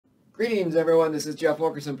Greetings, everyone. This is Jeff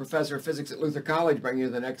Wilkerson, Professor of Physics at Luther College, bringing you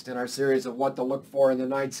the next in our series of What to Look For in the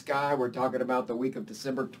Night Sky. We're talking about the week of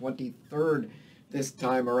December 23rd this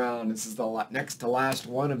time around. This is the next to last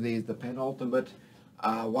one of these, the penultimate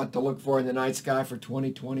What to Look For in the Night Sky for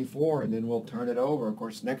 2024, and then we'll turn it over. Of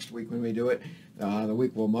course, next week when we do it, the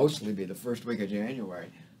week will mostly be the first week of January.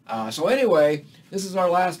 So anyway, this is our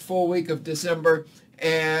last full week of December.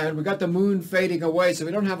 And we got the moon fading away, so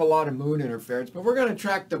we don't have a lot of moon interference, but we're going to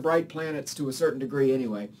track the bright planets to a certain degree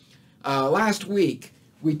anyway. Last week,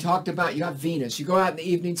 we talked about, you got Venus. You go out in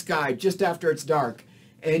the evening sky just after it's dark,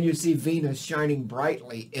 and you see Venus shining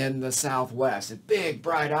brightly in the southwest. A big,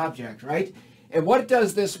 bright object, right? And what it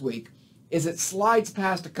does this week is it slides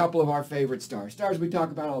past a couple of our favorite stars. Stars we talk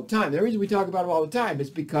about all the time. The reason we talk about them all the time is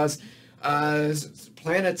because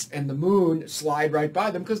planets and the moon slide right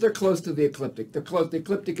by them because they're close to the ecliptic. They're close. The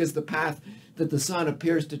ecliptic is the path that the sun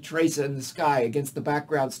appears to trace in the sky against the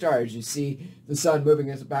background stars. You see the sun moving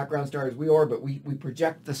against the background stars. We orbit. We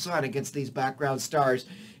project the sun against these background stars,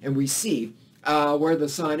 and we see where the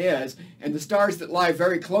sun is. And the stars that lie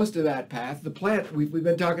very close to that path, the planet, we've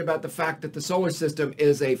been talking about the fact that the solar system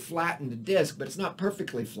is a flattened disk, but it's not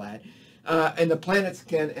perfectly flat. And the planets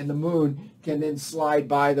and the moon can then slide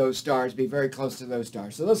by those stars, be very close to those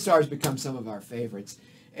stars. So those stars become some of our favorites.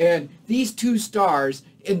 And these two stars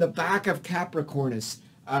in the back of Capricornus,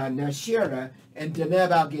 Nashira and Deneb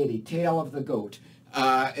Algedi, tail of the goat,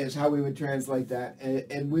 is how we would translate that.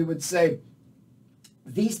 And we would say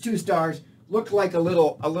these two stars look like a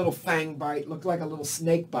little fang bite, look like a little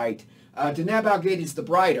snake bite. Deneb Algedi is the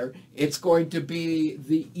brighter. It's going to be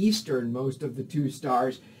the easternmost of the two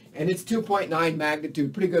stars. And it's 2.9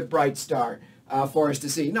 magnitude, pretty good bright star for us to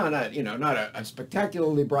see. Not a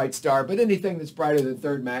spectacularly bright star, but anything that's brighter than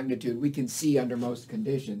third magnitude we can see under most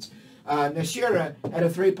conditions. Nashira at a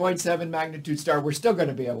 3.7 magnitude star, we're still going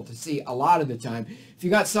to be able to see a lot of the time. If you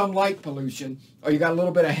got some light pollution or you got a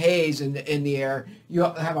little bit of haze in the air,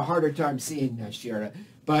 you'll have a harder time seeing Nashira.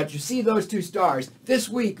 But you see those two stars. This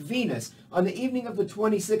week, Venus. On the evening of the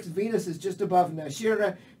 26th, Venus is just above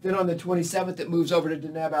Nashira. Then on the 27th, it moves over to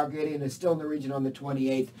Deneb Algedi and is still in the region on the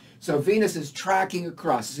 28th. So Venus is tracking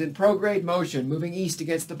across. It's in prograde motion, moving east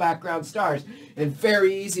against the background stars. And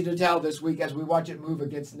very easy to tell this week as we watch it move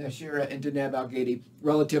against Nashira and Deneb Algedi,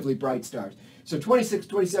 relatively bright stars. So 26th,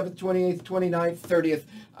 27th, 28th, 29th, 30th,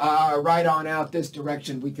 right on out this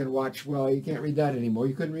direction we can watch. Well, you can't read that anymore.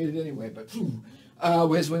 You couldn't read it anyway, but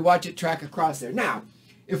as we watch it track across there. Now,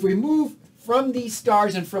 if we move from these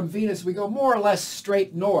stars and from Venus, we go more or less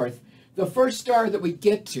straight north. The first star that we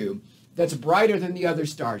get to that's brighter than the other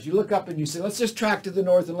stars, you look up and you say, let's just track to the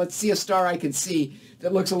north and let's see a star I can see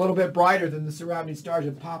that looks a little bit brighter than the surrounding stars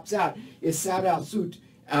and pops out, is Sadalsuud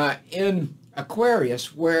in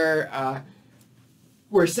Aquarius, where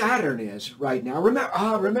Saturn is right now.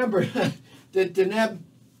 Remember that Deneb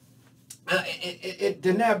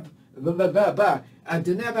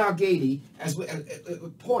Algedi as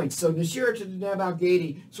points. So Nashira to Deneb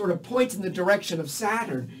Algedi sort of points in the direction of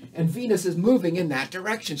Saturn, and Venus is moving in that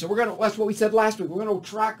direction. So that's what we said last week. We're going to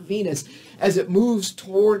track Venus as it moves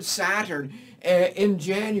towards Saturn in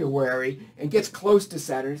January and gets close to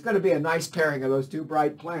Saturn. It's going to be a nice pairing of those two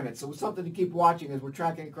bright planets. So it's something to keep watching as we're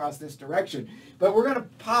tracking across this direction. But we're going to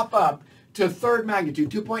pop up to third magnitude,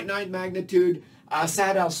 2.9 magnitude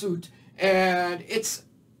Sadalsuud, and it's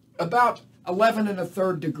about 11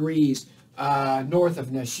 1/3 degrees north of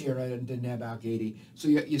Nashira and Deneb Algedi. So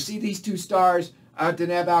you see these two stars,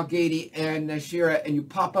 Deneb Algedi and Nashira, and you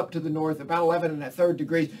pop up to the north about 11 1/3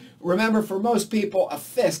 degrees. Remember, for most people, a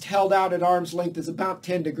fist held out at arm's length is about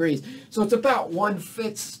 10 degrees. So it's about one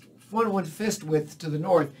fist width to the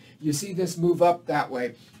north. You see this move up that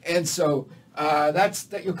way. And so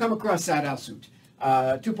you'll come across Sadalsuud.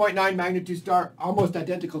 2.9 magnitude star, almost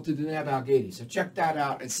identical to Deneb Algedi. So check that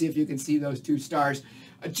out and see if you can see those two stars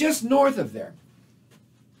just north of there.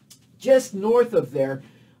 Just north of there,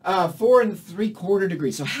 4 3/4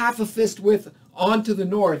 degrees. So half a fist width on to the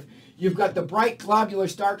north. You've got the bright globular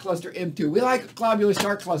star cluster M2. We like globular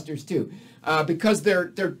star clusters too because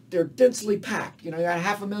they're densely packed. You know, you got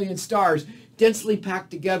 500,000 stars densely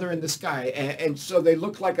packed together in the sky, and so they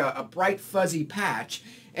look like a bright fuzzy patch.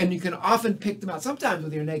 And you can often pick them out, sometimes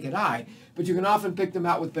with your naked eye, but you can often pick them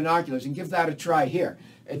out with binoculars, and give that a try here.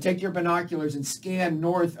 And take your binoculars and scan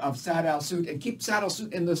north of Sadalsuud and keep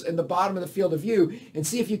Sadalsuud in the bottom of the field of view and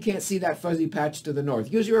see if you can't see that fuzzy patch to the north.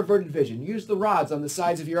 Use your averted vision. Use the rods on the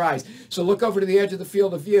sides of your eyes. So look over to the edge of the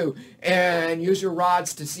field of view and use your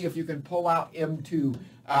rods to see if you can pull out M2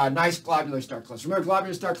 Nice globular star cluster. Remember,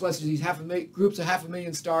 globular star clusters, these groups of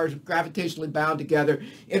 500,000 stars gravitationally bound together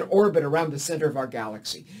in orbit around the center of our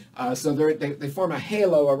galaxy. So they form a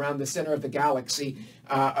halo around the center of the galaxy,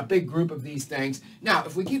 a big group of these things. Now,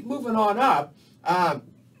 if we keep moving on up,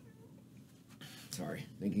 sorry,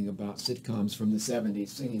 thinking about sitcoms from the 70s,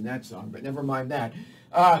 singing that song, but never mind that.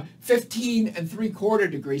 15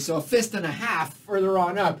 3/4 degrees, so a fifth and a half further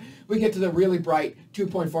on up, we get to the really bright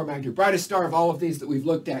 2.4 magnitude. Brightest star of all of these that we've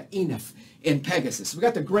looked at, Enif, in Pegasus. We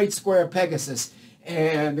got the Great Square of Pegasus,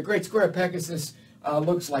 and the Great Square of Pegasus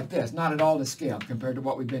looks like this, not at all to scale compared to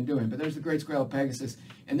what we've been doing, but there's the Great Square of Pegasus,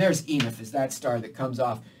 and there's Enif, is that star that comes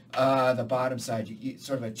off the bottom side,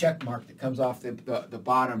 sort of a check mark that comes off the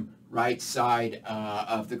bottom right side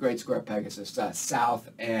of the Great Square of Pegasus, south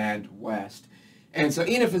and west. And so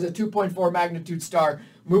Enif is a 2.4 magnitude star,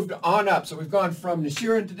 moved on up. So we've gone from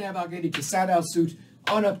Nashira and Deneb Algedi to Sadalsuud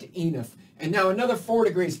on up to Enif. And now another 4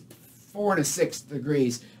 degrees, 4 to 6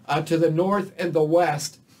 degrees to the north and the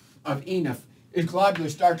west of Enif is globular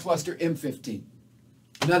star cluster M15.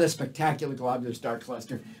 Another spectacular globular star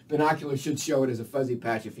cluster. Binoculars should show it as a fuzzy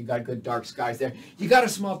patch if you got good dark skies there. You got a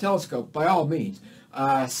small telescope, by all means.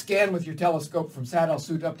 Scan with your telescope from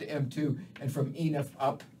Sadalsuud up to M2 and from Enif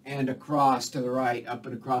up and across to the right, up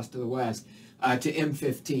and across to the west to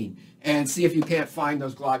M15. And see if you can't find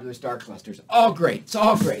those globular star clusters. All great. It's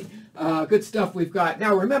all great. Good stuff we've got.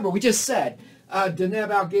 Now remember, we just said Deneb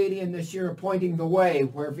Algedi and Nashira pointing the way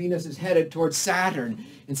where Venus is headed towards Saturn.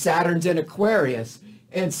 And Saturn's in Aquarius.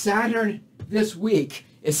 And Saturn this week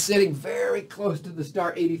is sitting very close to the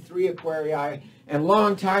star 83 Aquarii. And a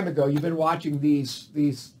long time ago, you've been watching these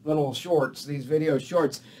little shorts, these video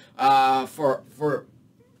shorts for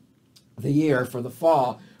the year, for the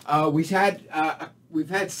fall. We've had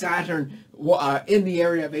Saturn in the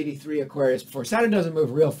area of 83 Aquarius before. Saturn doesn't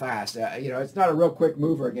move real fast. It's not a real quick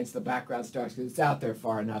mover against the background stars because it's out there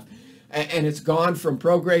far enough. And it's gone from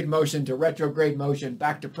prograde motion to retrograde motion,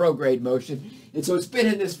 back to prograde motion. And so it's been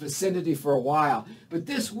in this vicinity for a while. But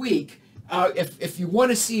this week, if you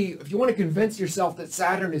want to convince yourself that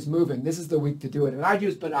Saturn is moving, this is the week to do it. And I'd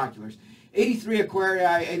use binoculars. 83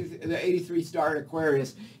 Aquarii, the 83 star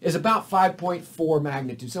Aquarius, is about 5.4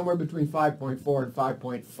 magnitude, somewhere between 5.4 and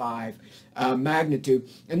 5.5 magnitude.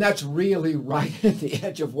 And that's really right at the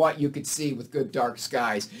edge of what you could see with good dark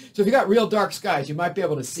skies. So if you got real dark skies, you might be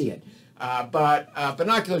able to see it. But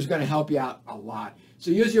binoculars are going to help you out a lot.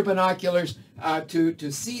 So use your binoculars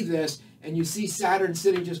to see this, and you see Saturn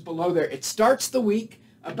sitting just below there. It starts the week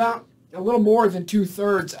about a little more than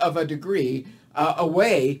 2/3 of a degree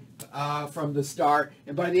away from the star,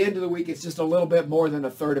 and by the end of the week, it's just a little bit more than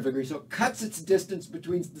 1/3 of a degree. So it cuts its distance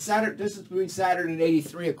between Saturn and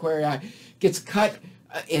 83 Aquarii gets cut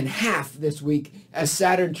in half this week as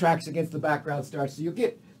Saturn tracks against the background stars. So you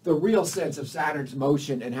get the real sense of Saturn's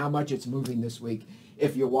motion and how much it's moving this week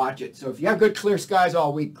if you watch it. So if you have good clear skies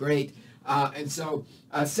all week, great. And so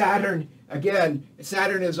Saturn, again,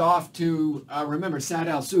 Saturn is off to, remember,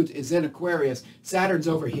 Sadalsuud is in Aquarius. Saturn's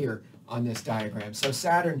over here on this diagram. So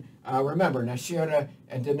Saturn, remember, Nashira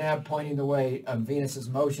and Deneb pointing the way, Venus's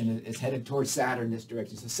motion is headed towards Saturn in this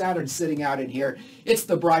direction. So Saturn's sitting out in here. It's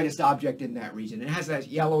the brightest object in that region. It has that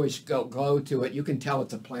yellowish glow to it. You can tell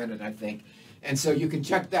it's a planet, I think. And so you can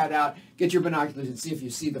check that out, get your binoculars, and see if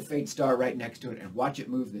you see the faint star right next to it, and watch it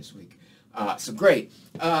move this week. So great.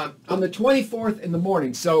 On the 24th in the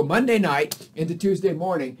morning, so Monday night into Tuesday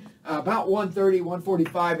morning, about 1:30,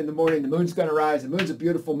 1:45 in the morning, the moon's going to rise. The moon's a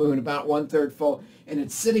beautiful moon, about 1/3 full, and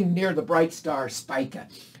it's sitting near the bright star Spica.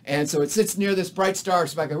 And so it sits near this bright star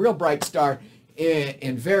Spica, a real bright star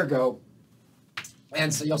in Virgo.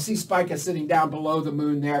 And so you'll see Spica sitting down below the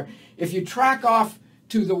moon there. If you track off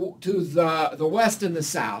to the west and the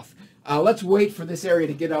south, let's wait for this area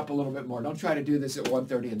to get up a little bit more. Don't try to do this at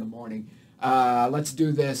 1:30 in the morning. Let's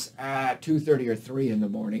do this at 2:30 or 3 in the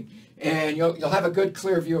morning. And you'll have a good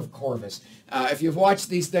clear view of Corvus. If you've watched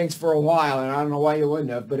these things for a while, and I don't know why you wouldn't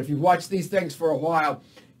have, but if you've watched these things for a while,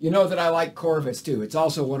 you know that I like Corvus too. It's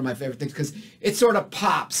also one of my favorite things because it sort of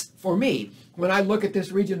pops for me. When I look at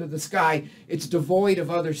this region of the sky, it's devoid of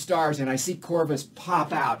other stars, and I see Corvus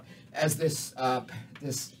pop out as this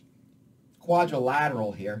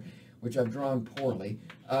quadrilateral here, which I've drawn poorly.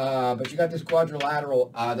 But you got this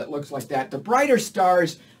quadrilateral that looks like that. The brighter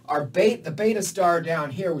stars are the beta star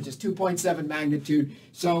down here, which is 2.7 magnitude,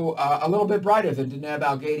 so a little bit brighter than Deneb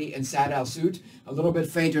Algedi and Sadalsuud, a little bit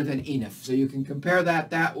fainter than Enif. So you can compare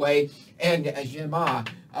that way. And Jema,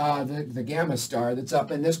 the Gamma star that's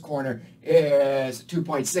up in this corner is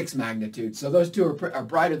 2.6 magnitude. So those two are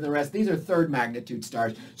brighter than the rest. These are third magnitude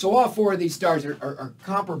stars. So all four of these stars are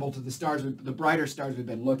comparable to the stars, the brighter stars we've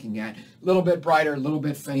been looking at. A little bit brighter, a little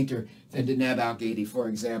bit fainter than Deneb Algedi, for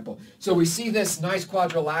example. So we see this nice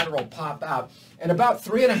quadrilateral pop out. And about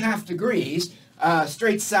 3.5 degrees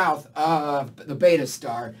straight south of the Beta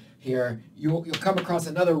star here, you'll come across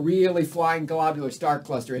another really flying globular star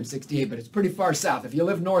cluster, M68, but it's pretty far south. If you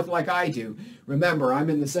live north like I do, remember,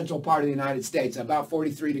 I'm in the central part of the United States, about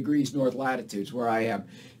 43 degrees north latitude is where I am.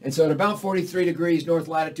 And so at about 43 degrees north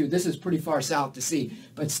latitude, this is pretty far south to see,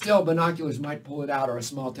 but still binoculars might pull it out, or a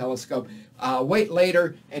small telescope. Wait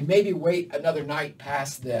later, and maybe wait another night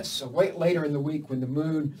past this. So wait later in the week when the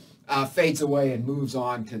moon fades away and moves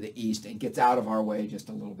on to the east and gets out of our way just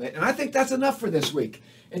a little bit. And I think that's enough for this week.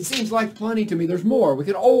 It seems like plenty to me. There's more. We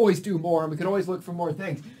can always do more, and we can always look for more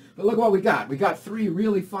things. But look what we got. We got 3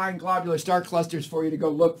 really fine globular star clusters for you to go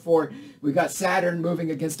look for. We got Saturn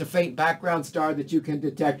moving against a faint background star that you can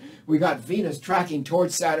detect. We got Venus tracking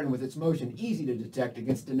towards Saturn with its motion easy to detect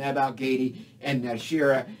against Deneb Algedi and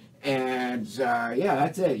Nashira. And yeah,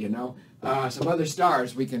 that's it, you know. Some other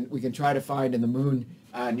stars we can try to find in the moon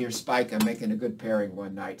near Spica, making a good pairing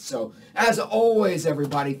one night. So, as always,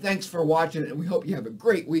 everybody, thanks for watching, and we hope you have a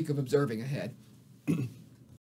great week of observing ahead.